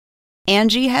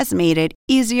Angie has made it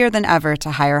easier than ever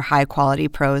to hire high-quality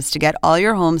pros to get all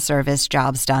your home service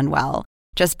jobs done well.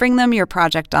 Just bring them your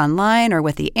project online or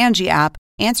with the Angie app,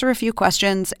 answer a few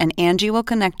questions, and Angie will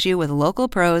connect you with local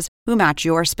pros who match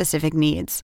your specific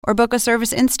needs. Or book a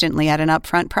service instantly at an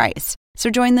upfront price. So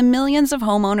join the millions of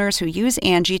homeowners who use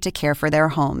Angie to care for their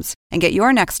homes and get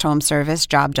your next home service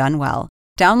job done well.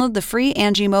 Download the free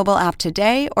Angie mobile app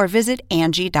today or visit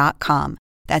Angie.com.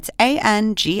 That's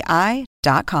ANGI.com.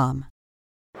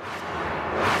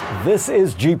 This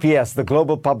is GPS, the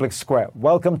Global Public Square.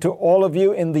 Welcome to all of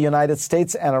you in the United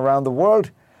States and around the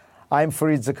world. I'm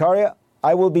Fareed Zakaria.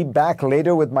 I will be back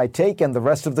later with my take and the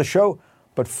rest of the show.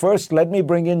 But first, let me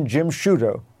bring in Jim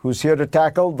Sciutto, who's here to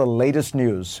tackle the latest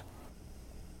news.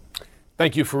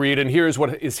 Thank you, Fareed. And here's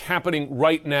what is happening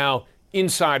right now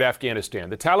inside Afghanistan.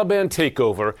 The Taliban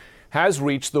takeover has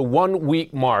reached the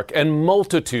 1-week mark, and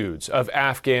multitudes of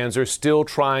Afghans are still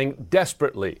trying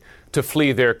desperately to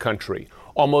flee their country.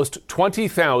 Almost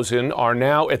 20,000 are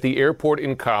now at the airport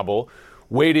in Kabul,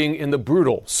 waiting in the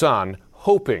brutal sun,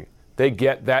 hoping they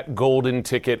get that golden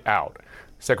ticket out.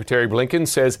 Secretary Blinken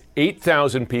says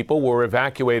 8,000 people were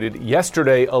evacuated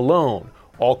yesterday alone.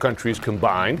 All countries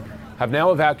combined have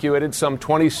now evacuated some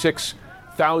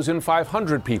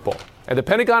 26,500 people. And the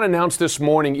Pentagon announced this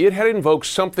morning it had invoked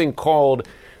something called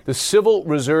the Civil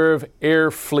Reserve Air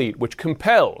Fleet, which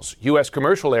compels U.S.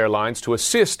 commercial airlines to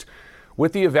assist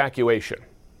with the evacuation.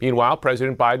 Meanwhile,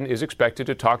 President Biden is expected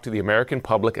to talk to the American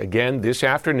public again this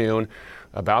afternoon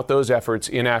about those efforts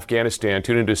in Afghanistan.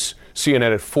 Tune into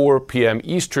CNN at 4 p.m.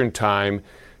 Eastern Time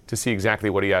to see exactly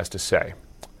what he has to say.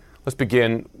 Let's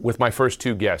begin with my first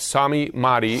two guests. Sami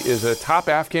Mahdi is a top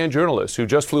Afghan journalist who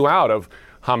just flew out of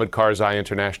Hamid Karzai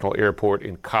International Airport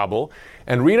in Kabul.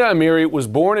 And Rina Amiri was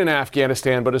born in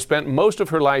Afghanistan but has spent most of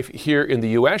her life here in the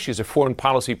U.S. She's a foreign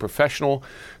policy professional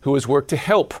who has worked to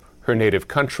help her native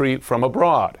country from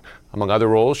abroad. Among other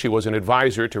roles, she was an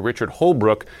advisor to Richard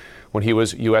Holbrooke when he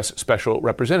was U.S. Special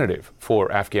Representative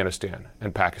for Afghanistan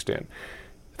and Pakistan.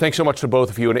 Thanks so much to both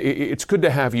of you, and it's good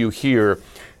to have you here.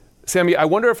 Sami, I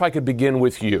wonder if I could begin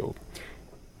with you.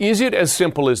 Is it as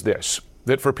simple as this,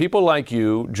 that for people like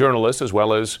you, journalists, as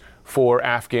well as for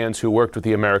Afghans who worked with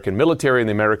the American military and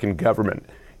the American government,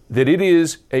 that it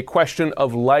is a question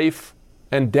of life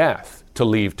and death to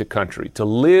leave the country? To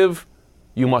live,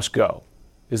 you must go.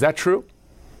 Is that true?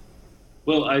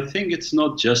 Well, I think it's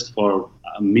not just for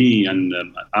me and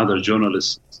other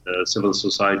journalists, civil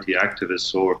society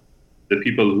activists, or the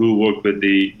people who work with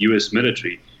the U.S.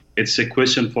 military. It's a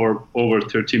question for over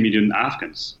 30 million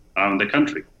Afghans around the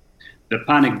country. The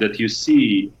panic that you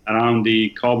see around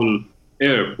the Kabul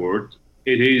airport,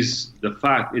 it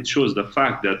shows the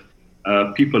fact that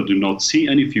people do not see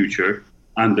any future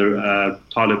under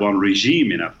Taliban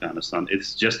regime in Afghanistan.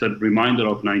 It's just a reminder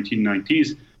of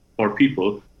 1990s for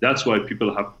people. That's why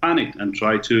people have panicked and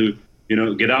try to,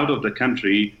 get out of the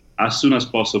country as soon as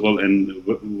possible in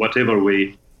whatever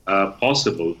way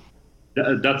possible.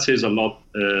 That says a lot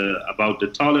about the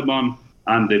Taliban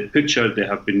and the picture they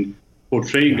have been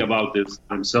portraying about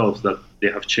themselves, that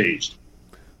they have changed.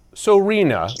 So,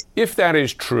 Rina, if that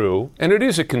is true, and it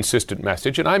is a consistent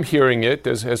message, and I'm hearing it,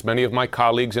 as many of my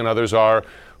colleagues and others are,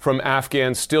 from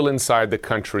Afghans still inside the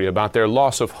country about their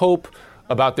loss of hope,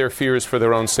 about their fears for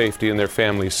their own safety and their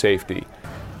family's safety.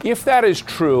 If that is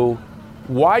true,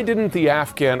 why didn't the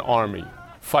Afghan army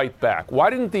fight back? Why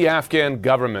didn't the Afghan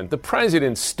government, the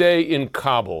president, stay in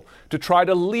Kabul to try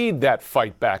to lead that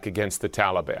fight back against the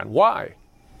Taliban? Why?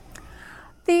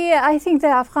 I think the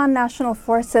Afghan national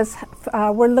forces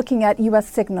were looking at U.S.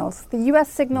 signals. The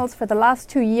U.S. signals for the last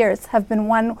 2 years have been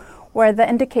one where the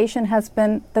indication has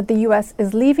been that the U.S.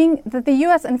 is leaving, that the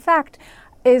U.S. in fact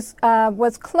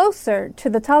was closer to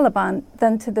the Taliban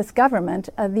than to this government.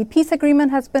 The peace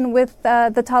agreement has been with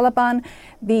the Taliban.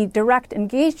 The direct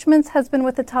engagements has been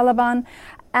with the Taliban.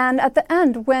 And at the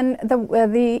end, when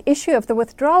the issue of the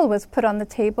withdrawal was put on the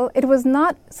table, it was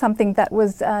not something that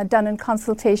was done in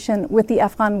consultation with the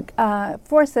Afghan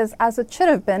forces, as it should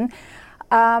have been.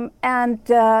 And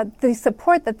the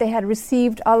support that they had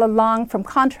received all along from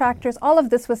contractors, all of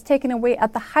this was taken away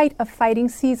at the height of fighting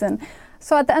season.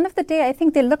 So at the end of the day, I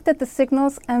think they looked at the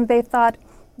signals and they thought,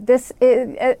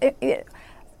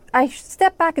 I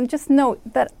step back and just note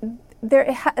that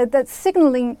that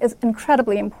signaling is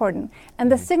incredibly important.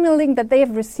 And the signaling that they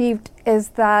have received is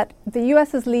that the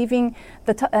U.S. is leaving,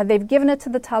 they've given it to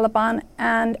the Taliban,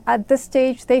 and at this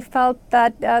stage they felt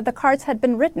that the cards had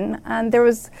been written, and there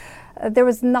was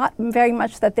not very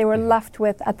much that they were left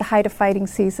with at the height of fighting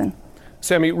season.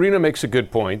 Sami, Rina makes a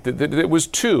good point. That it was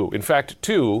two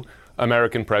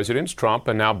American presidents, Trump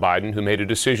and now Biden, who made a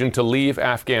decision to leave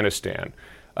Afghanistan.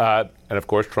 And of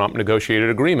course, Trump negotiated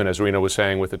an agreement, as Rina was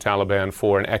saying, with the Taliban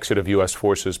for an exit of U.S.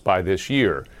 forces by this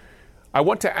year. I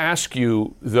want to ask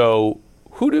you, though,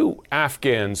 who do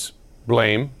Afghans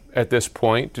blame at this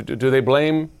point? Do they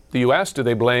blame the U.S.? Do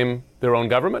they blame their own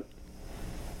government?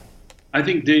 I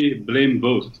think they blame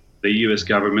both the U.S.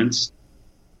 governments,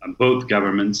 both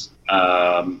governments,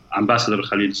 Ambassador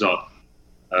Khalilzad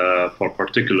for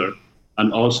particular,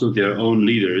 and also their own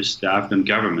leaders, the Afghan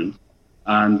government,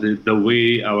 and the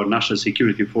way our national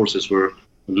security forces were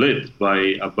led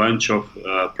by a bunch of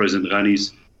President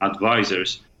Ghani's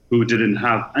advisors who didn't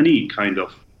have any kind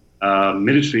of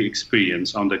military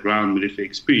experience, on the ground military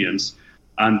experience,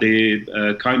 and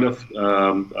the kind of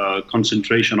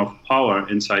concentration of power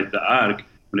inside the ARC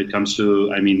when it comes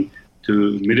to,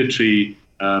 to military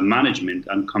management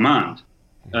and command.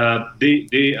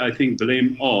 They I think,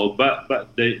 blame all, but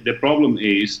the problem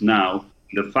is now,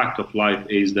 the fact of life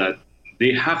is that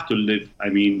they have to live,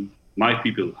 my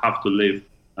people have to live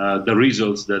the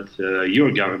results that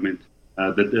your government,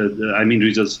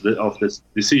 results of the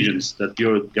decisions that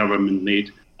your government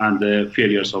made and the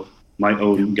failures of my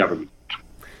own government.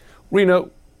 Rina,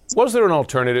 was there an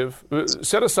alternative?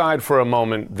 Set aside for a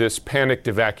moment this panicked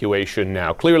evacuation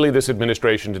now. Clearly, this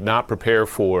administration did not prepare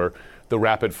for the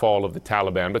rapid fall of the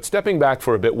Taliban. But stepping back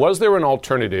for a bit, was there an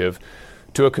alternative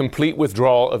to a complete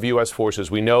withdrawal of U.S.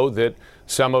 forces? We know that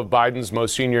some of Biden's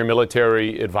most senior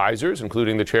military advisors,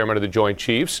 including the chairman of the Joint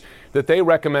Chiefs, that they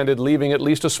recommended leaving at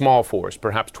least a small force,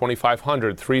 perhaps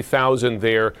 2,500, 3,000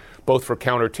 there, both for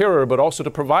counterterror, but also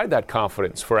to provide that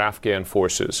confidence for Afghan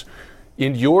forces.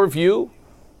 In your view,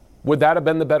 would that have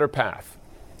been the better path?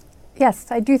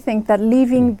 Yes, I do think that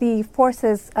leaving the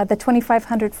forces, the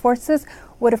 2,500 forces,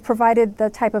 would have provided the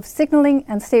type of signaling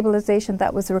and stabilization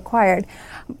that was required.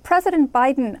 President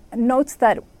Biden notes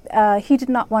that he did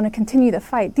not want to continue the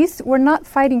fight. These were not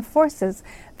fighting forces.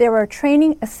 They were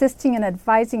training, assisting, and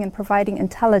advising and providing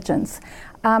intelligence.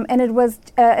 And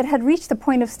it had reached the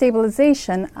point of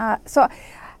stabilization.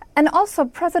 And also,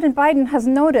 President Biden has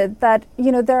noted that,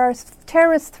 there are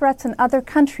terrorist threats in other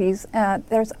countries.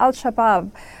 There's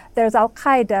Al-Shabaab, there's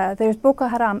Al-Qaeda, there's Boko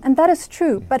Haram, and that is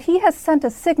true. But he has sent a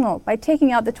signal by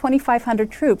taking out the 2,500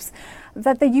 troops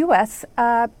that the U.S.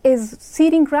 Is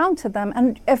ceding ground to them.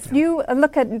 And if you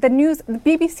look at the news, the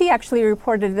BBC actually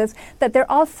reported this, that they're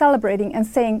all celebrating and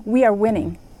saying, we are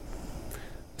winning.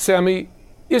 Sami,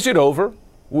 is it over?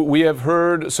 We have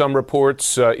heard some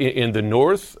reports in the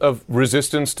north of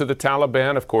resistance to the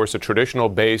Taliban, of course, a traditional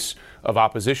base of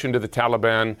opposition to the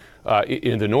Taliban.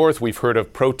 In the north, we've heard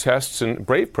of protests, and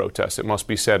brave protests, it must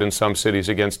be said, in some cities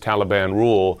against Taliban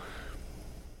rule.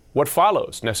 What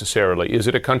follows necessarily? Is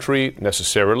it a country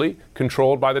necessarily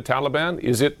controlled by the Taliban?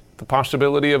 Is it the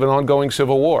possibility of an ongoing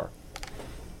civil war?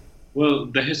 Well,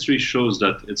 the history shows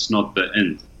that it's not the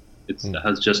end. It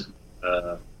has just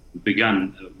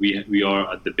begun. We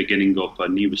are at the beginning of a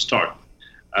new start.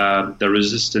 The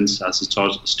resistance has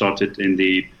started in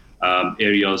the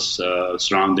areas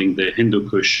surrounding the Hindu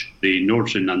Kush, the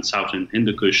northern and southern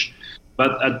Hindu Kush.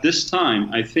 But at this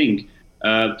time, I think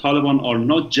Taliban are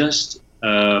not just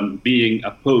being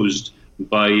opposed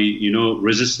by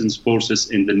resistance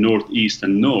forces in the northeast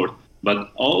and north,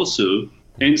 but also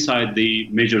inside the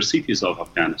major cities of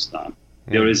Afghanistan.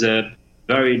 There is a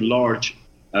very large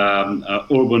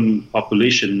urban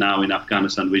population now in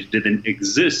Afghanistan, which didn't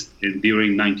exist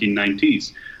during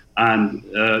 1990s. And,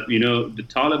 the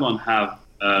Taliban have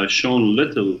shown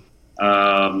little,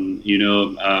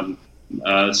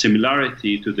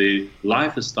 similarity to the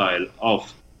lifestyle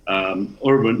of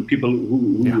urban people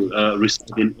who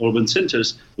reside in urban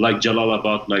centers like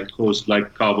Jalalabad, like Khost,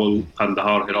 like Kabul,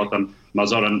 Kandahar, Herat, and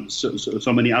Mazar, and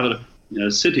so many other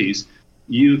cities.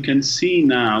 You can see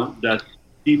now that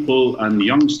people and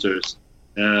youngsters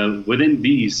within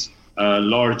these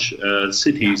large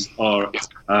cities are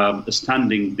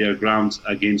standing their grounds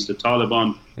against the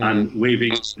Taliban and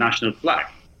waving national flag.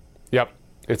 Yep,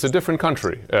 it's a different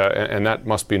country, and that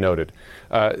must be noted.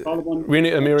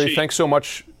 Rina Amiri, thanks so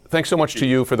much. Thanks so much to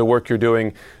you for the work you're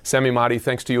doing. Sami Mahdi,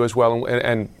 thanks to you as well.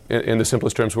 And in the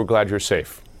simplest terms, we're glad you're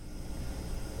safe.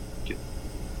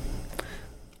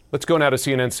 Let's go now to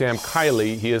CNN's Sam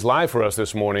Kiley. He is live for us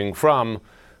this morning from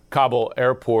Kabul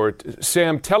airport.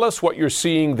 Sam, tell us what you're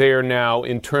seeing there now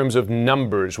in terms of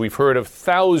numbers. We've heard of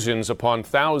thousands upon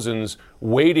thousands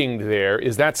waiting there.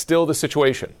 Is that still the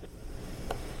situation?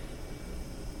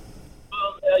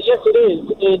 Well, yes, it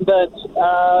is, in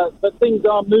that but things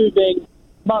are moving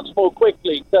much more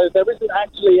quickly. So there isn't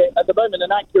actually, at the moment,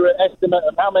 an accurate estimate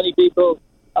of how many people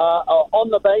on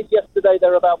the base. Yesterday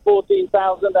there were about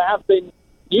 14,000. There have been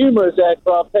numerous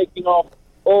aircraft taking off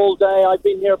all day. I've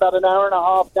been here about an hour and a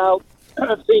half now.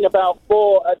 I've seen about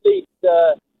 4 at least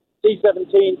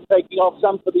C-17s taking off,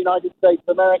 some for the United States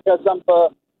of America, some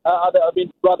for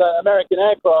rather American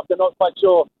aircraft. I'm not quite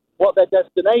sure what their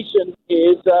destination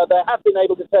is. They have been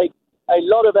able to take a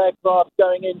lot of aircraft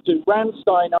going into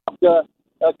Ramstein after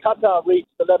Qatar reached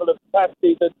the level of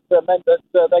capacity that meant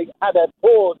that they had a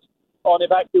pause on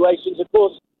evacuations. Of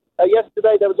course,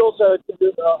 yesterday there was also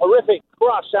a horrific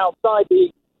crush outside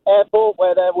the airport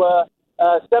where there were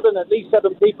at least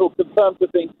seven people confirmed to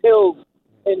have been killed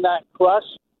in that crush.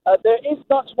 There is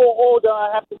much more order,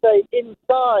 I have to say,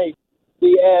 inside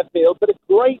the airfield, but a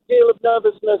great deal of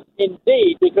nervousness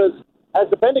indeed, because as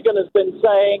the Pentagon has been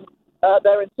saying,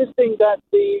 they're insisting that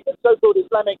the so-called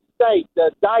Islamic State,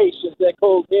 Daesh as they're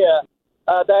called here,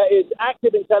 there is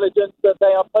active intelligence that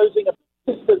they are posing a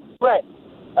persistent threat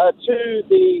to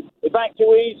the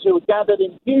evacuees who are gathered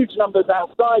in huge numbers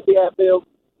outside the airfield,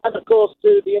 and of course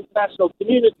to the international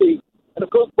community. And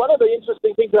of course, one of the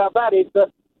interesting things about that is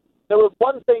that there was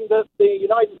one thing that the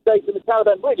United States and the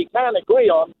Taliban really can agree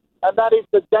on, and that is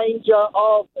the danger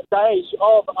of Daesh,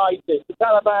 of ISIS. The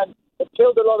Taliban have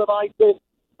killed a lot of ISIS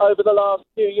over the last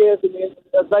few years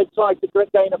as they've tried to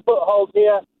gain a foothold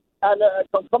here. And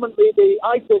concomitantly, the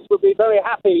ISIS would be very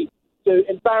happy to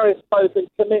embarrass both and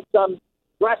commit some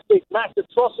drastic mass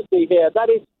atrocity here. That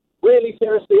is really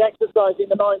seriously exercising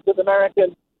the minds of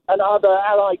American and other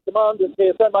allied commanders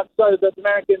here, so much so that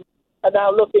Americans are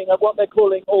now looking at what they're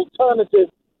calling alternative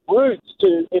routes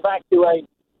to evacuate,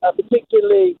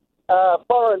 particularly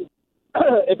foreign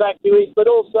evacuees, but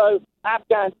also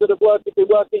Afghans that have been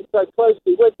working so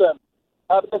closely with them.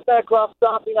 This aircraft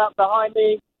starting up behind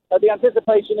me. The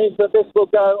anticipation is that this will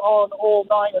go on all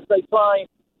night as they try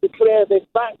to clear this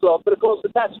backlog. But of course, the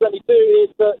catch-22 is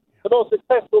that the more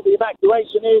successful the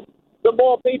evacuation is, the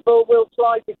more people will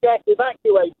try to get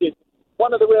evacuated.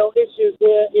 One of the real issues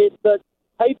here is that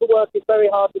paperwork is very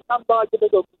hard to come by,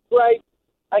 difficult to trace,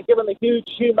 and given the huge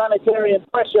humanitarian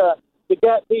pressure to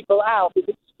get people out, it's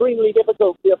extremely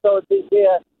difficult for the authorities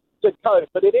here to cope.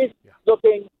 But it is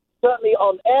looking, certainly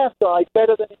on air side,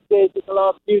 better than it did in the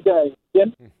last few days.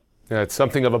 Jim? Yeah, it's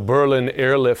something of a Berlin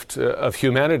airlift of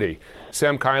humanity.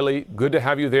 Sam Kiley, good to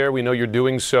have you there. We know you're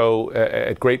doing so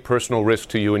at great personal risk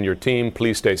to you and your team.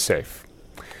 Please stay safe.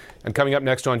 And coming up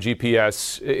next on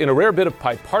GPS, in a rare bit of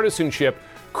bipartisanship,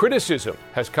 criticism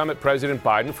has come at President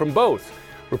Biden from both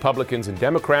Republicans and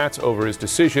Democrats over his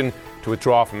decision to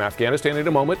withdraw from Afghanistan. In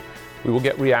a moment, we will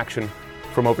get reaction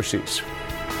from overseas.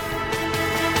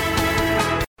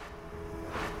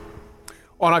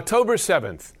 On October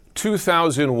 7th,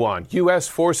 2001, U.S.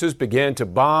 forces began to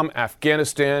bomb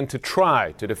Afghanistan to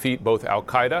try to defeat both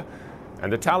al-Qaeda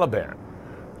and the Taliban.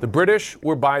 The British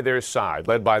were by their side,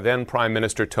 led by then Prime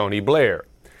Minister Tony Blair.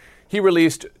 He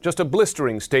released just a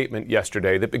blistering statement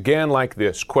yesterday that began like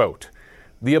this, quote,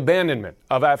 "The abandonment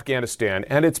of Afghanistan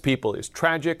and its people is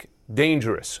tragic,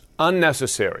 dangerous,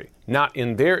 unnecessary, not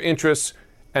in their interests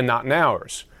and not in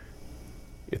ours."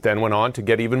 It then went on to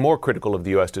get even more critical of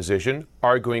the U.S. decision,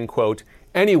 arguing, quote,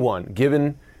 "Anyone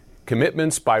given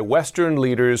commitments by Western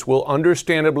leaders will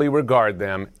understandably regard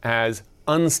them as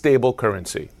unstable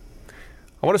currency."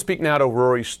 I want to speak now to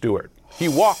Rory Stewart. He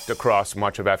walked across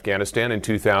much of Afghanistan in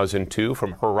 2002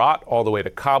 from Herat all the way to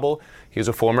Kabul. He is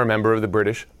a former member of the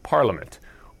British Parliament.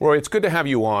 Rory, it's good to have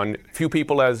you on. Few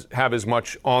people have as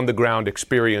much on-the-ground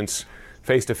experience,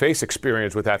 face-to-face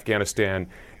experience with Afghanistan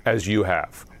as you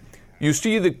have. You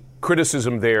see the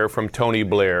criticism there from Tony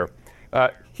Blair.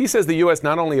 He says the U.S.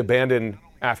 not only abandoned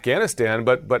Afghanistan,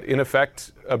 but in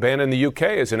effect abandoned the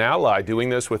U.K. as an ally, doing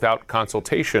this without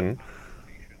consultation.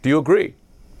 Do you agree?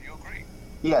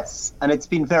 Yes, and it's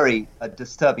been very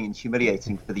disturbing and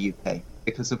humiliating for the UK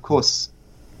because, of course,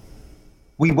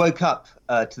 we woke up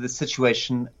to this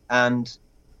situation and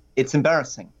it's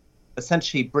embarrassing.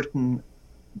 Essentially, Britain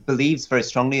believes very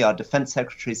strongly, our defense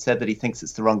secretary said that he thinks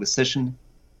it's the wrong decision.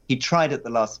 He tried at the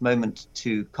last moment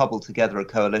to cobble together a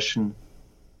coalition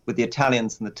with the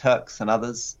Italians and the Turks and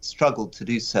others, struggled to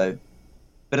do so.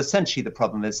 But essentially the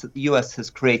problem is that the US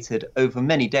has created over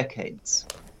many decades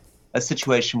a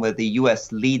situation where the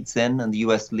US leads in and the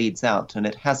US leads out, and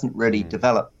it hasn't really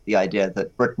developed the idea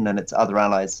that Britain and its other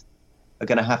allies are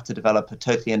going to have to develop a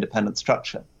totally independent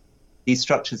structure. These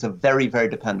structures are very, very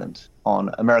dependent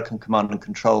on American command and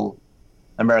control,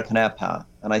 American air power.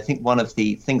 And I think one of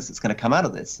the things that's going to come out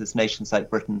of this is nations like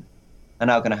Britain are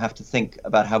now going to have to think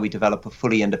about how we develop a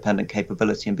fully independent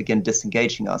capability and begin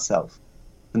disengaging ourselves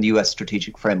from the US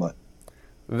strategic framework.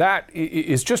 That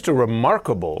is just a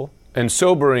remarkable and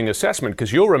sobering assessment,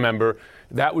 because you'll remember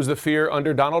that was the fear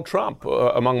under Donald Trump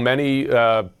among many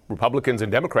Republicans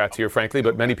and Democrats here, frankly,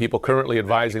 but many people currently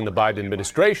advising the Biden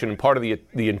administration. And part of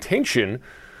the intention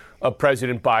of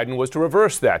President Biden was to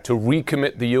reverse that, to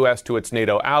recommit the U.S. to its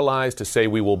NATO allies, to say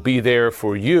we will be there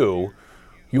for you.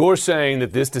 You're saying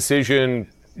that this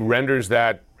decision renders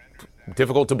that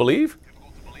difficult to believe?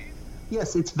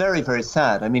 Yes, it's very, very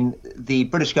sad. I mean, the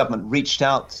British government reached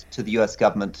out to the US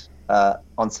government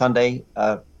on Sunday.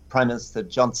 Prime Minister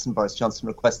Boris Johnson,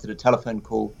 requested a telephone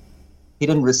call. He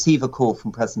didn't receive a call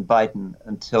from President Biden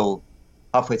until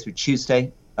halfway through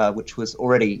Tuesday, which was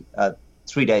already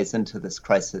 3 days into this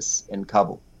crisis in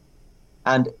Kabul.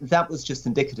 And that was just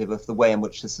indicative of the way in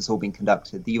which this has all been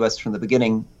conducted. The US from the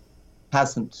beginning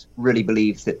hasn't really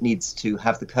believed it needs to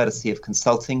have the courtesy of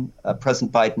consulting.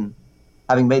 President Biden,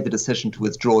 having made the decision to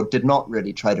withdraw, did not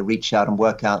really try to reach out and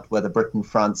work out whether Britain,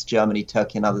 France, Germany,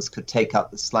 Turkey, and others could take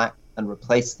up the slack and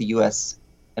replace the US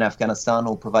in Afghanistan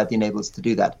or provide the enablers to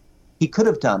do that. He could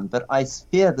have done, but I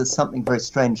fear there's something very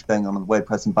strange going on in the way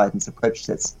President Biden's approached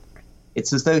this.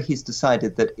 It's as though he's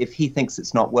decided that if he thinks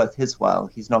it's not worth his while,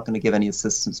 he's not going to give any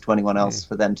assistance to anyone else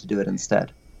for them to do it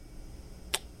instead.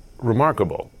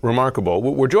 Remarkable.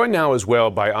 We're joined now as well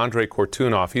by Andrei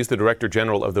Kortunov. He's the Director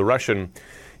General of the Russian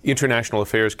International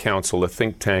Affairs Council, a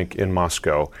think tank in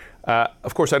Moscow.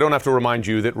 Of course, I don't have to remind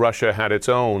you that Russia had its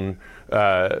own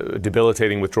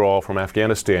debilitating withdrawal from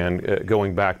Afghanistan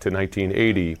going back to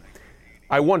 1980.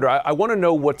 I want to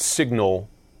know what signal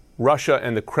Russia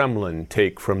and the Kremlin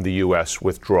take from the U.S.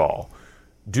 withdrawal.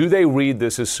 Do they read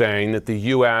this as saying that the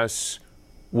U.S.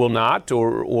 will not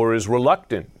or is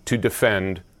reluctant to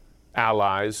defend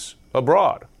allies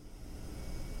abroad?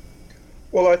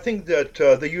 Well, I think that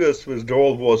the U.S.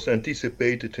 withdrawal was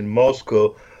anticipated in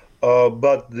Moscow,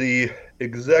 but the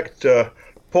exact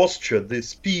posture, the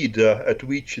speed at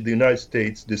which the United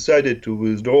States decided to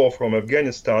withdraw from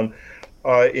Afghanistan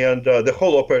and the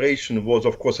whole operation was,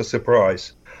 of course, a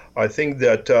surprise. I think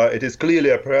that it is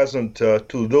clearly a present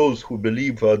to those who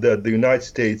believe that the United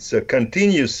States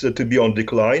continues to be on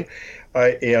decline.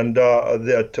 And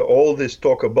that all this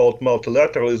talk about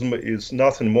multilateralism is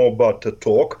nothing more but a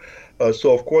talk.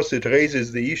 So, of course, it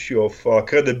raises the issue of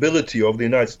credibility of the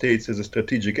United States as a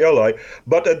strategic ally.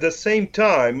 But at the same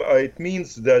time, it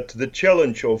means that the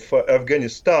challenge of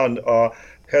Afghanistan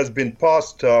has been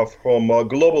passed from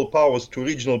global powers to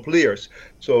regional players.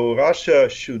 So Russia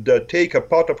should take a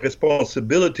part of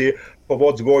responsibility for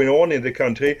what's going on in the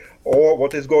country or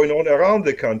what is going on around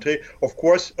the country, of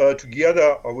course,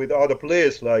 together with other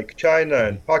players like China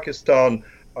and Pakistan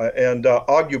and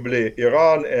arguably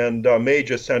Iran and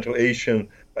major Central Asian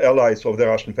allies of the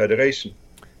Russian Federation.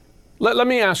 Let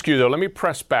me ask you, though, let me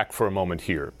press back for a moment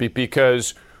here,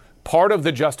 because part of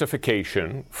the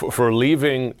justification for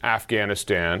leaving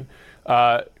Afghanistan,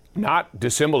 not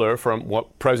dissimilar from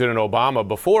what President Obama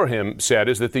before him said,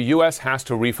 is that the U.S. has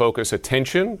to refocus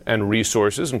attention and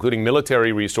resources, including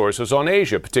military resources, on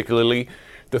Asia, particularly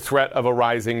the threat of a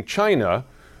rising China.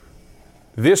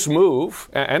 This move,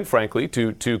 and frankly,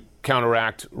 to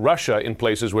counteract Russia in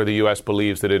places where the U.S.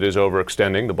 believes that it is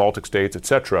overextending, the Baltic states,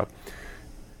 etc.,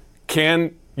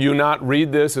 can you not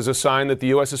read this as a sign that the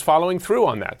U.S. is following through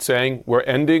on that, saying we're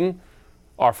ending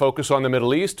our focus on the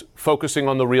Middle East, focusing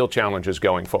on the real challenges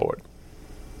going forward?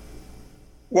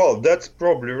 Well, that's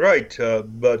probably right.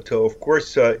 But of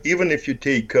course, even if you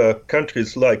take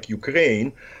countries like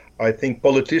Ukraine, I think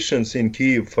politicians in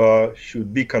Kyiv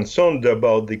should be concerned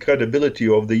about the credibility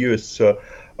of the U.S.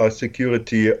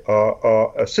 Security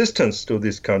assistance to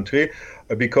this country,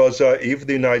 because if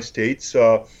the United States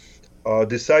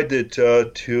decided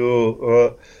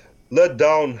to let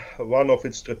down one of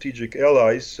its strategic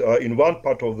allies in one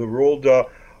part of the world,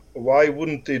 why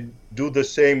wouldn't it do the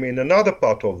same in another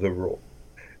part of the world?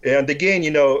 And again,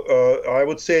 I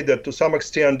would say that to some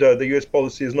extent the U.S.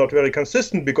 policy is not very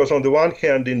consistent, because on the one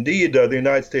hand, indeed, the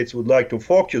United States would like to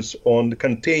focus on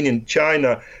containing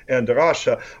China and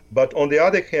Russia. But on the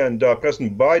other hand,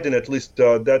 President Biden, at least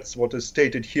that's what is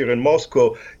stated here in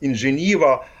Moscow, in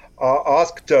Geneva,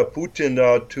 asked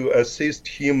Putin to assist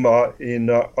him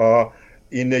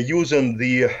in using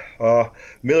the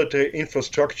military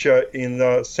infrastructure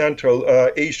in Central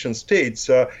Asian states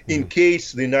in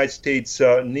case the United States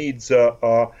needs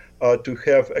to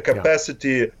have a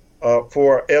capacity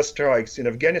for airstrikes in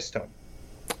Afghanistan.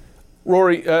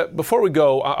 Rory, before we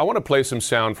go, I want to play some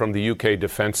sound from the UK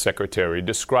Defense Secretary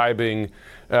describing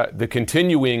the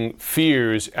continuing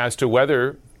fears as to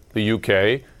whether the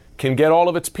UK can get all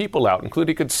of its people out,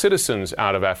 including its citizens,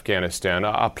 out of Afghanistan.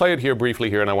 I'll play it here briefly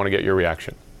here, and I want to get your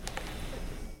reaction.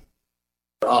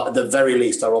 at the very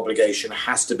least, our obligation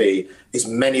has to be as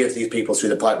many of these people through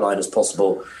the pipeline as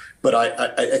possible. But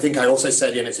I think I also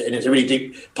said, and it's a really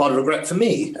deep part of regret for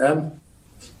me,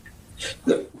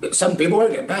 that some people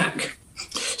won't get back.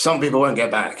 Some people won't get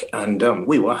back, and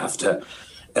we will have to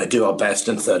do our best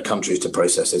in third countries to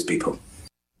process those people.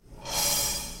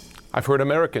 I've heard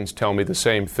Americans tell me the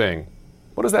same thing.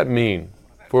 What does that mean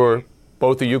for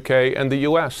both the UK and the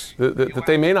US, that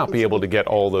they may not be able to get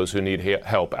all those who need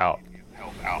help out?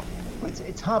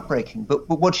 It's heartbreaking, but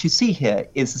what you see here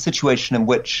is a situation in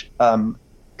which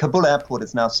Kabul airport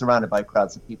is now surrounded by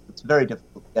crowds of people. It's very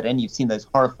difficult to get in. You've seen those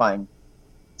horrifying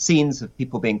scenes of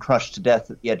people being crushed to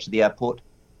death at the edge of the airport.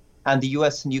 And the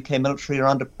US and UK military are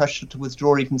under pressure to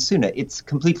withdraw even sooner. It's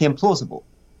completely implausible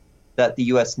that the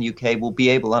US and UK will be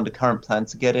able, under current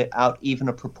plans, to get it out even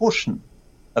a proportion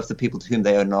of the people to whom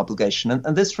they owe an obligation.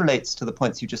 And this relates to the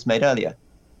points you just made earlier.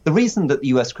 The reason that the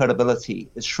US credibility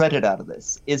is shredded out of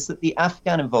this is that the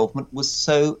Afghan involvement was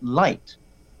so light.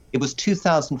 It was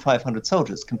 2,500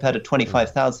 soldiers compared to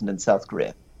 25,000 in South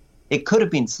Korea. It could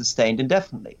have been sustained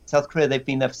indefinitely. South Korea, they've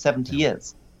been there for 70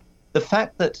 years. The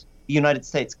fact that the United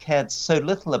States cared so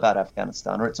little about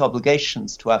Afghanistan or its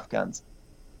obligations to Afghans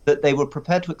that they were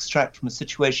prepared to extract from a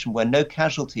situation where no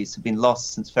casualties had been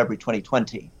lost since February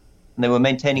 2020, and they were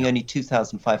maintaining only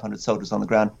 2,500 soldiers on the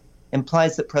ground,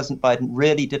 implies that President Biden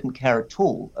really didn't care at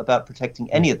all about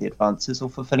protecting any of the advances or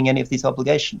fulfilling any of these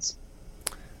obligations.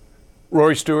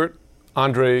 Rory Stewart,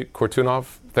 Andrei Kortunov,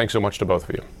 thanks so much to both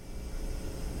of you.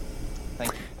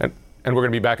 Thank you. And we're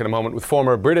going to be back in a moment with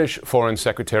former British Foreign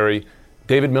Secretary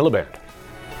David Miliband.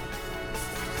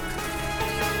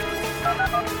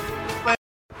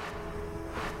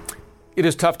 It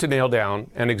is tough to nail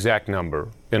down an exact number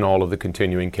in all of the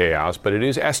continuing chaos, but it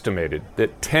is estimated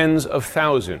that tens of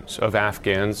thousands of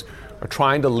Afghans are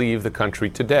trying to leave the country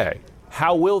today.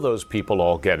 How will those people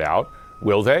all get out?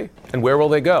 Will they? And where will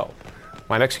they go?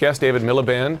 My next guest, David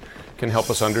Miliband, can help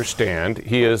us understand.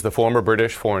 He is the former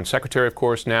British Foreign Secretary, of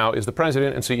course, now is the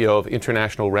President and CEO of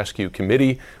International Rescue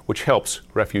Committee, which helps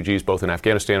refugees both in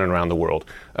Afghanistan and around the world.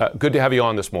 Good to have you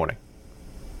on this morning.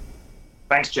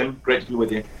 Thanks, Jim. Great to be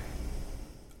with you.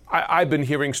 I've been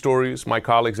hearing stories, my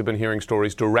colleagues have been hearing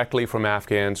stories directly from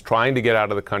Afghans trying to get out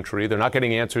of the country. They're not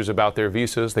getting answers about their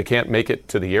visas. They can't make it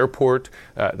to the airport.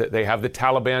 They have the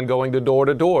Taliban going to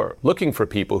door, looking for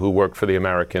people who work for the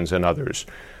Americans and others.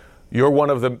 You're one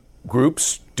of the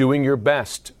groups doing your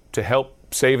best to help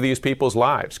save these people's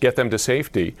lives, get them to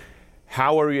safety.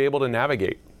 How are you able to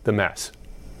navigate the mess?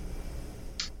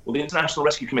 Well, the International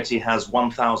Rescue Committee has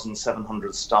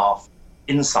 1,700 staff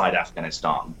inside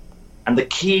Afghanistan. And the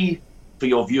key for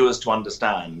your viewers to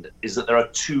understand is that there are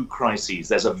two crises.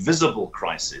 There's a visible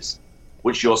crisis,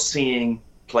 which you're seeing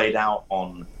played out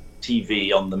on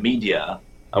TV, on the media,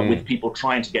 with people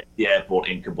trying to get to the airport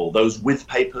in Kabul, those with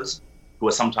papers who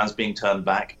are sometimes being turned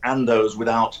back, and those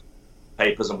without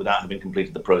papers and without having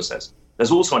completed the process.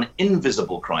 There's also an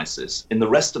invisible crisis in the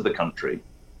rest of the country,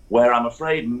 where I'm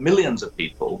afraid millions of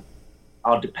people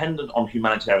are dependent on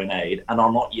humanitarian aid and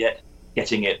are not yet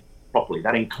getting it properly.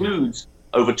 That includes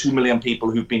over 2 million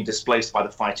people who've been displaced by the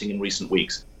fighting in recent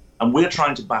weeks. And we're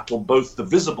trying to battle both the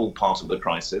visible part of the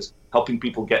crisis, helping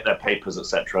people get their papers,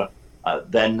 etc.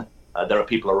 Then there are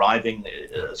people arriving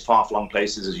as far-flung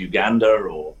places as Uganda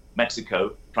or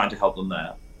Mexico, trying to help them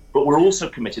there. But we're also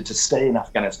committed to stay in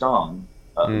Afghanistan,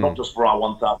 not just for our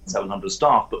 1,700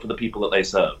 staff, but for the people that they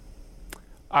serve.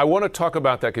 I want to talk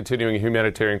about that continuing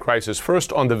humanitarian crisis.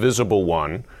 First, on the visible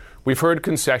one, we've heard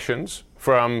concessions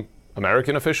from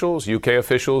American officials, UK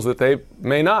officials, that they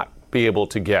may not be able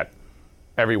to get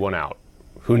everyone out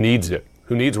who needs it,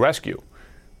 who needs rescue.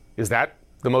 Is that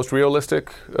the most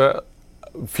realistic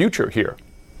future here?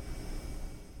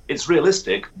 It's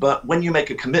realistic, but when you make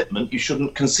a commitment, you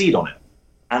shouldn't concede on it.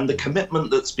 And the commitment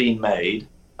that's been made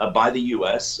by the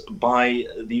US, by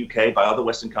the UK, by other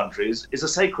Western countries is a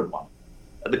sacred one.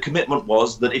 The commitment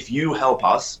was that if you help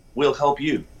us, we'll help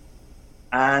you.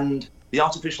 And the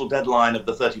artificial deadline of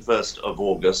the 31st of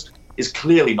August is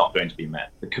clearly not going to be met.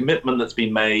 The commitment that's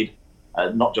been made,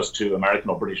 not just to American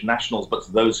or British nationals, but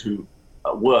to those who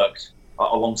worked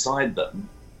alongside them,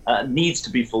 needs to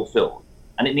be fulfilled.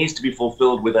 And it needs to be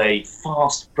fulfilled with a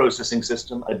fast processing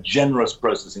system, a generous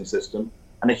processing system,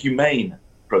 and a humane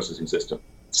processing system.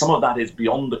 Some of that is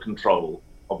beyond the control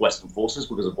of Western forces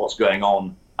because of what's going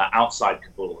on outside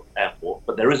Kabul airport,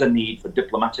 but there is a need for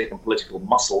diplomatic and political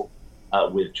muscle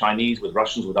with Chinese, with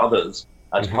Russians, with others,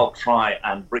 to help try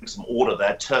and bring some order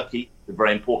there. Turkey, a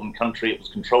very important country, it was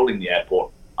controlling the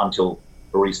airport until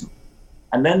recently.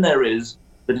 And then there is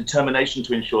the determination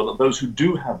to ensure that those who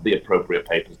do have the appropriate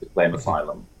papers to claim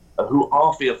asylum, who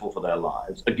are fearful for their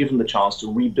lives are given the chance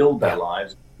to rebuild their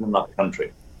lives in another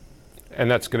country. And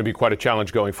that's going to be quite a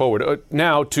challenge going forward.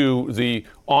 Now to the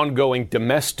ongoing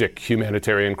domestic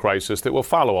humanitarian crisis that will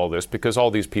follow all this, because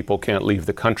all these people can't leave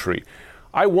the country.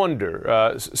 I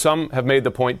wonder, some have made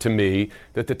the point to me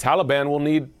that the Taliban will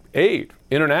need aid,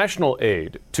 international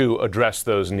aid, to address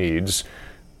those needs.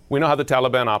 We know how the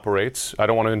Taliban operates. I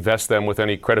don't want to invest them with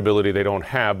any credibility they don't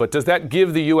have. But does that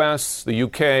give the U.S., the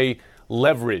U.K.,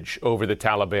 leverage over the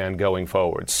Taliban going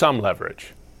forward? Some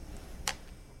leverage.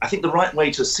 I think the right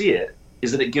way to see it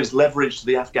is that it gives leverage to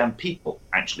the Afghan people,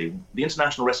 actually. The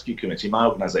International Rescue Committee, my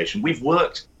organization, we've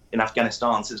worked in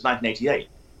Afghanistan since 1988.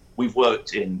 We've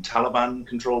worked in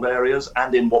Taliban-controlled areas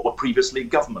and in what were previously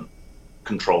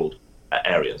government-controlled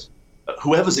areas.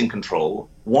 Whoever's in control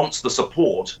wants the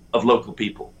support of local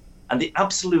people. And the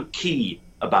absolute key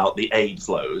about the aid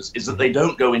flows is that they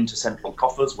don't go into central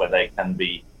coffers where they can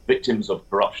be victims of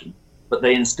corruption, but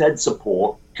they instead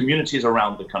support communities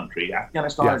around the country.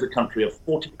 Afghanistan is a country of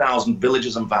 40,000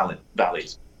 villages and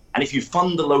valleys. And if you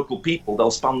fund the local people, they'll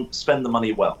spend the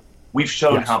money well. We've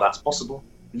shown how that's possible.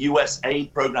 The US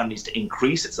aid program needs to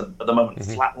increase. It's at the moment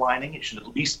flatlining. It should at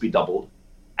least be doubled.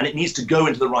 And it needs to go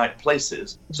into the right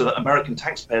places so that American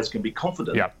taxpayers can be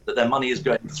confident that their money is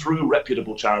going through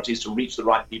reputable charities to reach the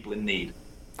right people in need.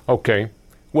 Okay.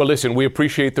 Well, listen, we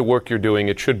appreciate the work you're doing.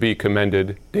 It should be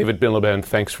commended. David Miliband,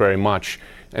 thanks very much.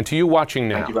 And to you watching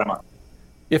now, thank you very much.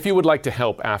 If you would like to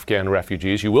help Afghan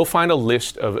refugees, you will find a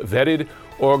list of vetted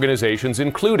organizations,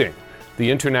 including the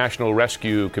International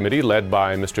Rescue Committee led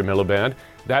by Mr. Miliband.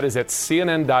 That is at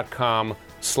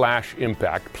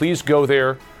cnn.com/impact. Please go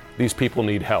there. These people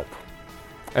need help.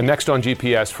 And next on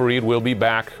GPS, Fareed will be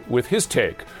back with his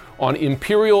take on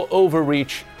imperial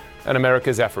overreach and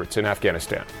America's efforts in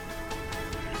Afghanistan.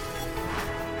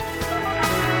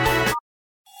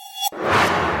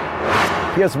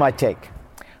 Here's my take.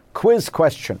 Quiz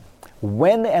question.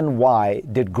 When and why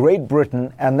did Great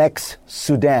Britain annex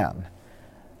Sudan?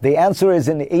 The answer is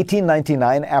in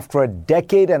 1899, after a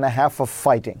decade and a half of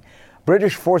fighting.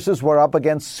 British forces were up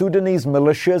against Sudanese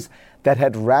militias that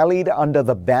had rallied under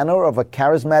the banner of a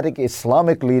charismatic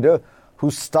Islamic leader who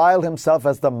styled himself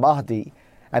as the Mahdi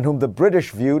and whom the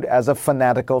British viewed as a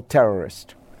fanatical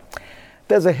terrorist.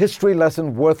 There's a history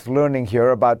lesson worth learning here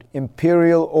about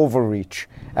imperial overreach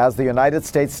as the United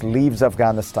States leaves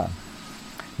Afghanistan.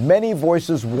 Many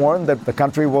voices warn that the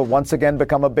country will once again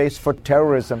become a base for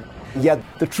terrorism. Yet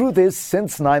the truth is,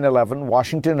 since 9/11,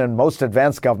 Washington and most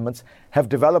advanced governments have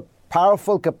developed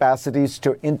powerful capacities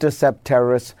to intercept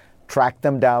terrorists, track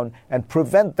them down, and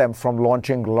prevent them from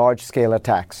launching large-scale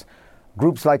attacks.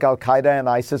 Groups like Al-Qaeda and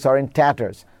ISIS are in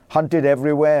tatters, hunted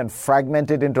everywhere and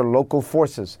fragmented into local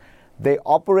forces. They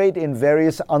operate in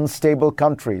various unstable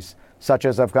countries, such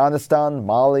as Afghanistan,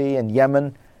 Mali, and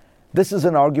Yemen. This is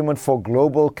an argument for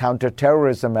global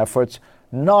counterterrorism efforts,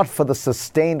 not for the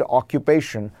sustained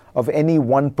occupation of any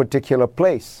one particular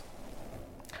place.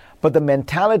 But the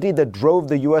mentality that drove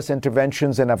the U.S.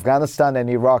 interventions in Afghanistan and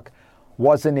Iraq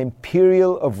was an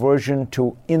imperial aversion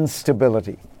to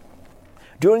instability.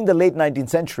 During the late 19th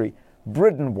century,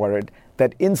 Britain worried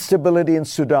that instability in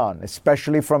Sudan,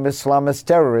 especially from Islamist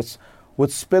terrorists,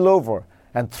 would spill over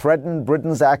and threaten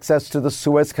Britain's access to the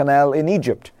Suez Canal in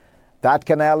Egypt. That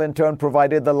canal in turn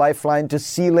provided the lifeline to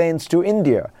sea lanes to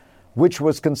India, which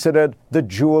was considered the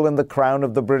jewel in the crown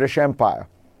of the British Empire.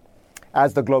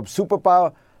 As the globe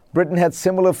superpower, Britain had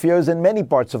similar fears in many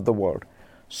parts of the world.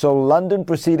 So London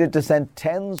proceeded to send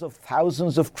tens of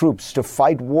thousands of troops to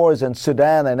fight wars in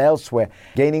Sudan and elsewhere,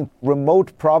 gaining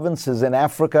remote provinces in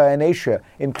Africa and Asia,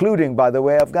 including, by the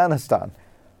way, Afghanistan,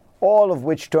 all of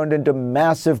which turned into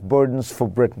massive burdens for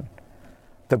Britain.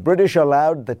 The British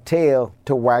allowed the tail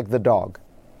to wag the dog.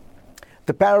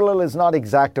 The parallel is not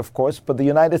exact, of course, but the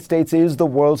United States is the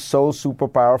world's sole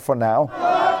superpower for now.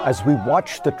 As we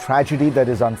watch the tragedy that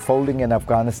is unfolding in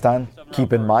Afghanistan,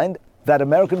 keep in mind that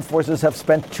American forces have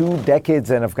spent 2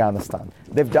 decades in Afghanistan.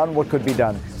 They've done what could be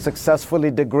done, successfully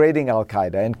degrading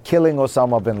al-Qaeda and killing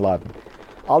Osama bin Laden.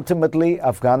 Ultimately,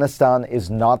 Afghanistan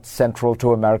is not central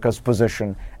to America's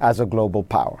position as a global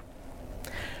power.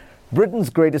 Britain's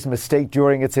greatest mistake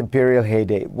during its imperial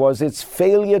heyday was its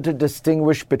failure to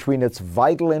distinguish between its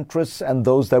vital interests and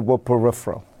those that were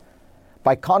peripheral.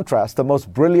 By contrast, the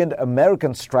most brilliant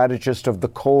American strategist of the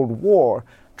Cold War,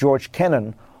 George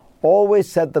Kennan,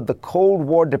 always said that the Cold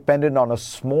War depended on a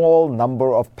small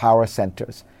number of power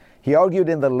centers. He argued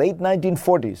in the late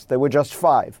 1940s there were just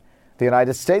 5: the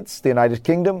United States, the United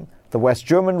Kingdom, the West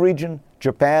German region,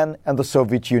 Japan, and the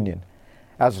Soviet Union.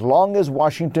 As long as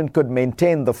Washington could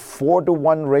maintain the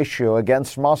 4-to-1 ratio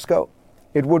against Moscow,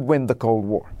 it would win the Cold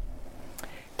War.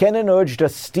 Kennan urged a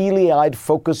steely-eyed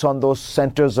focus on those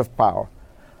centers of power.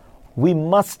 We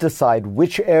must decide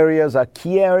which areas are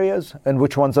key areas and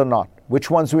which ones are not,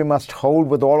 which ones we must hold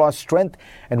with all our strength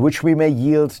and which we may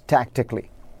yield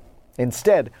tactically.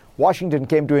 Instead, Washington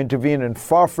came to intervene in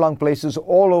far-flung places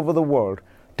all over the world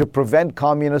to prevent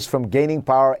communists from gaining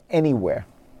power anywhere.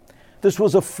 This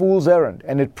was a fool's errand,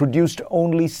 and it produced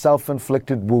only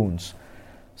self-inflicted wounds.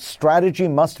 Strategy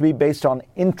must be based on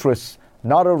interests,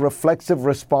 not a reflexive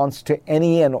response to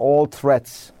any and all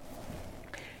threats.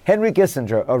 Henry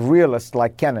Kissinger, a realist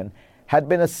like Kennan, had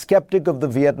been a skeptic of the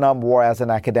Vietnam War as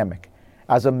an academic.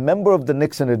 As a member of the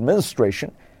Nixon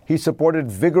administration, he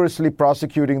supported vigorously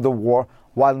prosecuting the war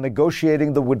while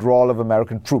negotiating the withdrawal of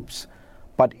American troops.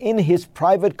 But in his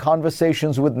private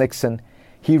conversations with Nixon,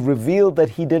 he revealed that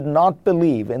he did not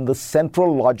believe in the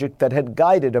central logic that had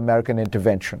guided American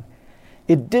intervention.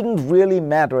 It didn't really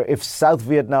matter if South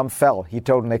Vietnam fell, he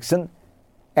told Nixon,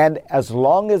 and as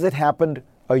long as it happened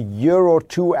a year or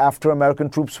two after American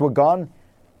troops were gone,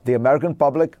 the American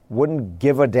public wouldn't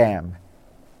give a damn.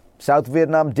 South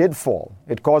Vietnam did fall.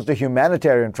 It caused a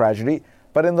humanitarian tragedy,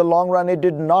 but in the long run it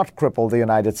did not cripple the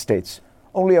United States.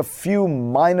 Only a few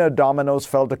minor dominoes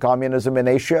fell to communism in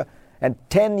Asia, and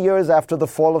 10 years after the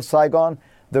fall of Saigon,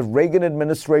 the Reagan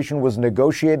administration was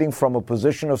negotiating from a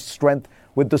position of strength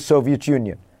with the Soviet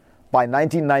Union. By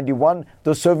 1991,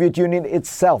 the Soviet Union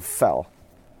itself fell.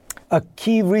 A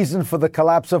key reason for the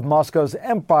collapse of Moscow's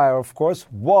empire, of course,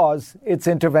 was its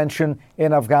intervention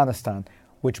in Afghanistan,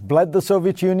 which bled the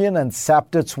Soviet Union and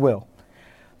sapped its will.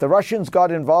 The Russians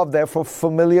got involved there for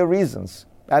familiar reasons: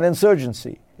 an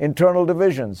insurgency, internal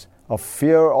divisions, a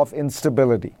fear of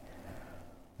instability.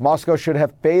 Moscow should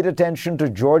have paid attention to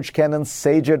George Kennan's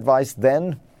sage advice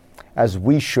then, as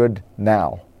we should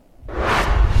now.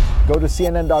 Go to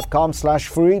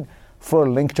cnn.com/Fareed for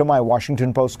a link to my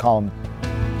Washington Post column.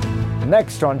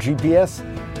 Next on GPS,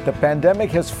 the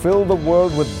pandemic has filled the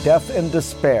world with death and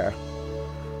despair.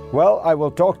 Well, I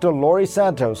will talk to Laurie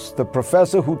Santos, the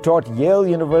professor who taught Yale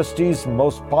University's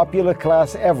most popular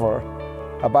class ever,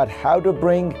 about how to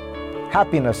bring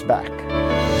happiness back.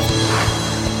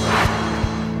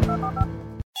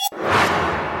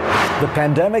 The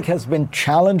pandemic has been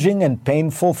challenging and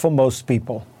painful for most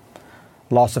people.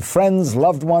 Loss of friends,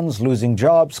 loved ones, losing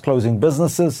jobs, closing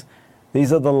businesses.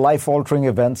 These are the life-altering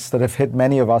events that have hit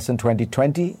many of us in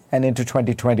 2020 and into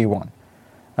 2021.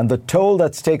 And the toll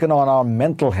that's taken on our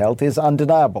mental health is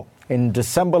undeniable. In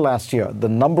December last year, the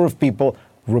number of people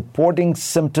reporting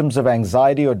symptoms of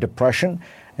anxiety or depression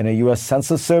in a U.S.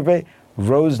 Census survey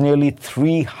rose nearly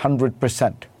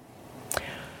 300%.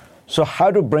 So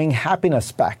how to bring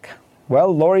happiness back?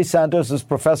 Well, Laurie Santos is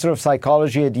professor of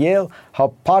psychology at Yale. Her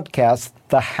podcast,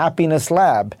 The Happiness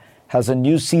Lab, has a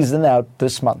new season out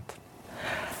this month.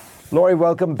 Laurie,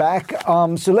 welcome back.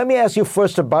 So let me ask you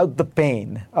first about the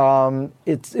pain.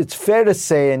 It's fair to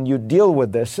say, and you deal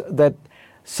with this, that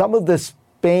some of this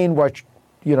pain, which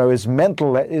is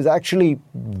mental, is actually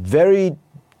very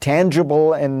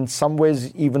tangible and in some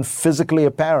ways even physically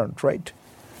apparent, right?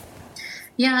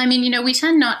 Yeah, I mean, we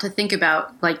tend not to think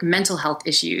about mental health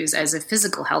issues as a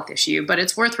physical health issue, but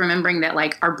it's worth remembering that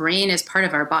our brain is part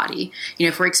of our body.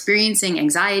 If we're experiencing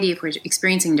anxiety, if we're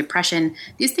experiencing depression,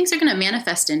 these things are going to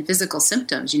manifest in physical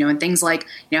symptoms, and things like,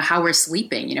 how we're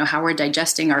sleeping, how we're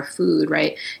digesting our food,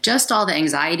 right? Just all the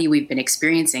anxiety we've been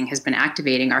experiencing has been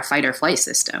activating our fight or flight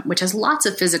system, which has lots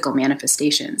of physical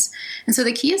manifestations. And so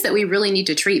the key is that we really need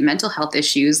to treat mental health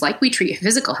issues like we treat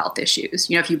physical health issues.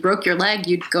 If you broke your leg,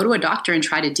 you'd go to a doctor and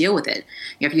try to deal with it.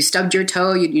 If you stubbed your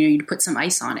toe, you'd put some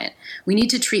ice on it. We need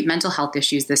to treat mental health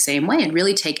issues the same way and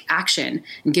really take action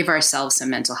and give ourselves some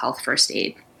mental health first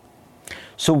aid.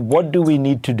 So what do we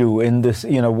need to do in this?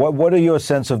 What are your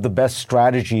sense of the best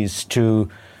strategies to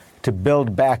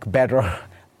build back better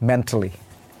mentally?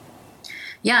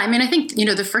 Yeah, I mean, I think,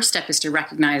 the first step is to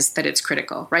recognize that it's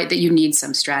critical, right? That you need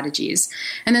some strategies.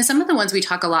 And then some of the ones we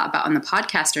talk a lot about on the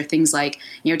podcast are things like,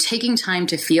 taking time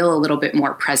to feel a little bit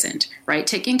more present, right?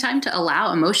 Taking time to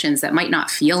allow emotions that might not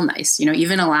feel nice,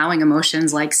 even allowing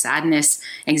emotions like sadness,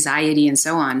 anxiety, and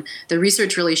so on. The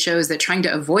research really shows that trying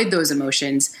to avoid those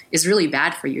emotions is really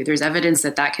bad for you. There's evidence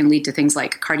that can lead to things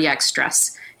like cardiac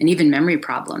stress and even memory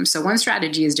problems. So one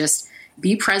strategy is just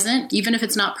be present, even if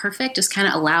it's not perfect, just kind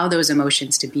of allow those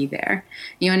emotions to be there.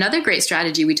 Another great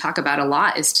strategy we talk about a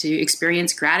lot is to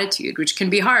experience gratitude, which can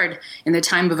be hard in the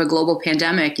time of a global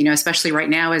pandemic, especially right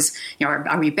now as,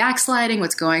 are we backsliding?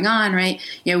 What's going on, right?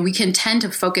 We can tend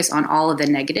to focus on all of the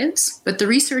negatives, but the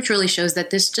research really shows that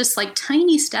this just like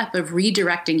tiny step of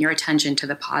redirecting your attention to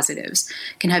the positives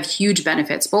can have huge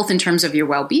benefits, both in terms of your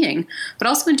well-being, but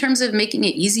also in terms of making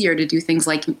it easier to do things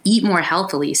like eat more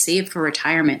healthily, save for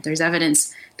retirement. There's evidence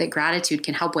that gratitude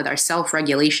can help with our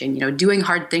self-regulation, doing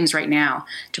hard things right now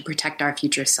to protect our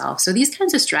future self. So these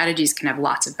kinds of strategies can have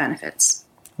lots of benefits.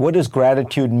 What does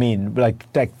gratitude mean?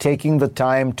 Like taking the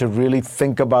time to really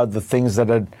think about the things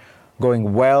that are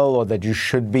going well or that you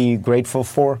should be grateful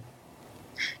for?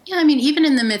 Yeah, even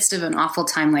in the midst of an awful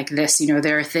time like this,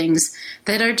 there are things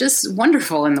that are just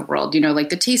wonderful in the world, like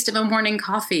the taste of a morning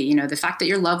coffee, the fact that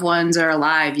your loved ones are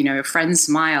alive, friends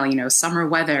smile, summer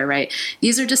weather, right?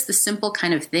 These are just the simple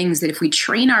kind of things that if we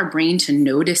train our brain to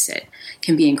notice it,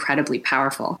 can be incredibly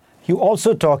powerful. You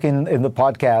also talk in the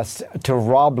podcast to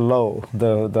Rob Lowe,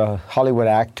 the Hollywood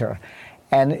actor,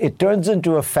 and it turns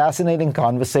into a fascinating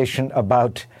conversation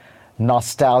about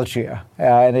nostalgia.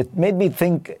 And it made me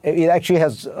think it actually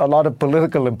has a lot of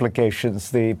political implications,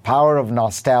 the power of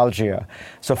nostalgia.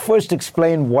 So first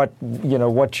explain what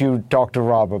you talked to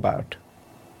Rob about.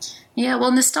 Yeah,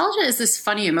 well, nostalgia is this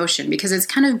funny emotion because it's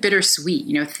kind of bittersweet,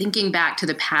 thinking back to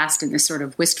the past in this sort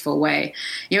of wistful way.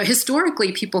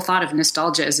 Historically, people thought of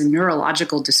nostalgia as a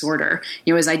neurological disorder.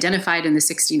 It was identified in the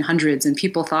 1600s, and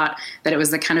people thought that it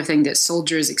was the kind of thing that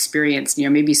soldiers experienced,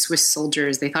 maybe Swiss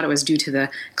soldiers. They thought it was due to the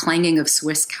clanging of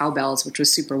Swiss cowbells, which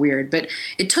was super weird. But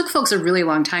it took folks a really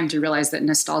long time to realize that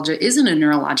nostalgia isn't a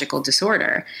neurological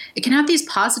disorder. It can have these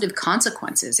positive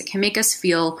consequences. It can make us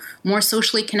feel more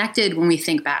socially connected when we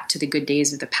think back to the good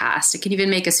days of the past. It can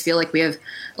even make us feel like we have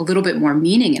a little bit more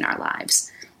meaning in our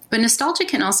lives. But nostalgia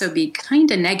can also be kind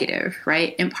of negative,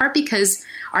 right? In part because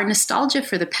our nostalgia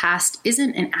for the past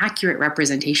isn't an accurate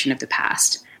representation of the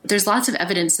past. There's lots of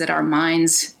evidence that our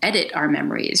minds edit our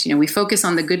memories. We focus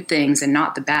on the good things and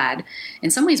not the bad. In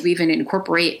some ways, we even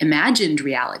incorporate imagined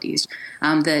realities.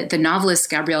 The novelist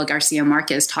Gabriel Garcia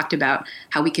Marquez talked about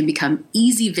how we can become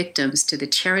easy victims to the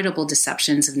charitable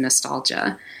deceptions of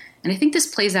nostalgia. And I think this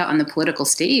plays out on the political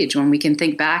stage when we can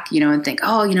think back, and think,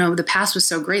 the past was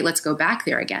so great, let's go back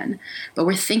there again. But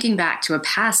we're thinking back to a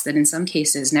past that in some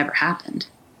cases never happened.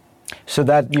 So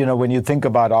that, when you think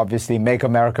about, obviously, Make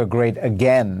America Great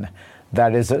Again,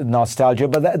 that is nostalgia.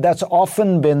 But that's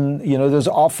often been, there's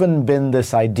often been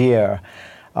this idea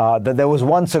that there was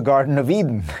once a Garden of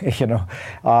Eden,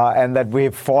 and that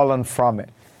we've fallen from it.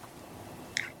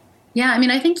 Yeah,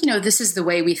 I think, this is the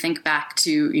way we think back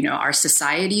to, our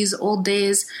society's old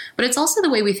days, but it's also the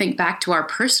way we think back to our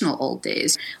personal old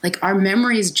days. Like our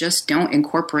memories just don't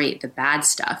incorporate the bad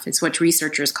stuff. It's what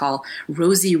researchers call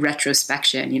rosy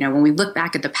retrospection. When we look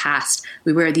back at the past,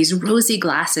 we wear these rosy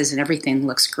glasses and everything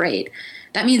looks great.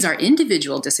 That means our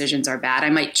individual decisions are bad. I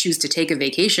might choose to take a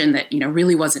vacation that,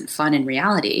 really wasn't fun in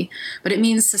reality, but it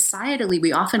means societally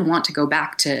we often want to go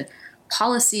back to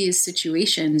policies,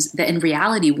 situations that in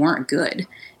reality weren't good.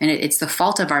 And it's the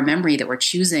fault of our memory that we're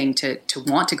choosing to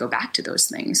want to go back to those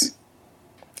things.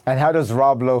 And how does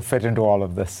Rob Lowe fit into all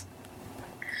of this?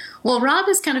 Well, Rob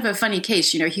is kind of a funny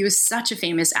case. He was such a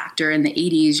famous actor in the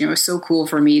 80s. It was so cool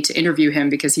for me to interview him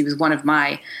because he was one of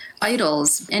my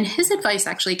idols. And his advice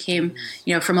actually came,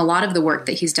 from a lot of the work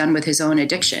that he's done with his own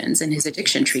addictions and his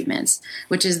addiction treatments,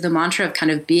 which is the mantra of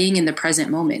kind of being in the present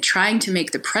moment, trying to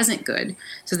make the present good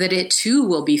so that it too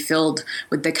will be filled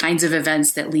with the kinds of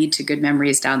events that lead to good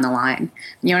memories down the line.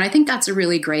 And I think that's a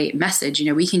really great message.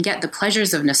 We can get the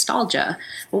pleasures of nostalgia,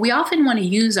 but we often want to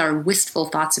use our wistful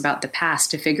thoughts about the past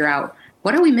to figure out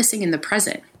what are we missing in the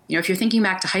present. If you're thinking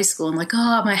back to high school and like,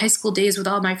 my high school days with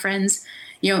all my friends,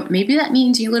 maybe that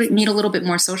means you need a little bit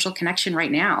more social connection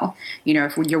right now.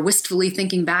 If you're wistfully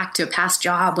thinking back to a past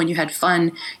job when you had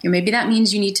fun, maybe that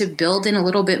means you need to build in a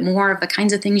little bit more of the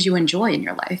kinds of things you enjoy in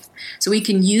your life. So we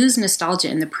can use nostalgia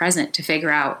in the present to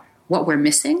figure out what we're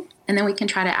missing, and then we can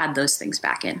try to add those things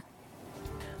back in.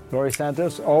 Laurie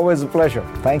Santos, always a pleasure.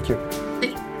 Thank you.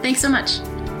 Thanks so much.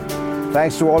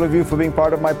 Thanks to all of you for being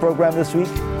part of my program this week.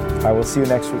 I will see you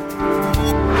next week.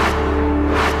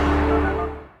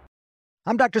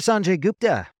 I'm Dr. Sanjay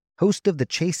Gupta, host of the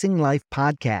Chasing Life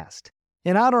podcast.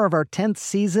 In honor of our 10th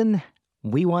season,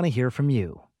 we want to hear from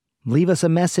you. Leave us a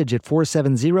message at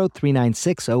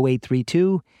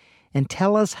 470-396-0832 and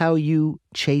tell us how you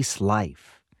chase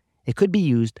life. It could be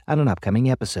used on an upcoming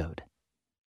episode.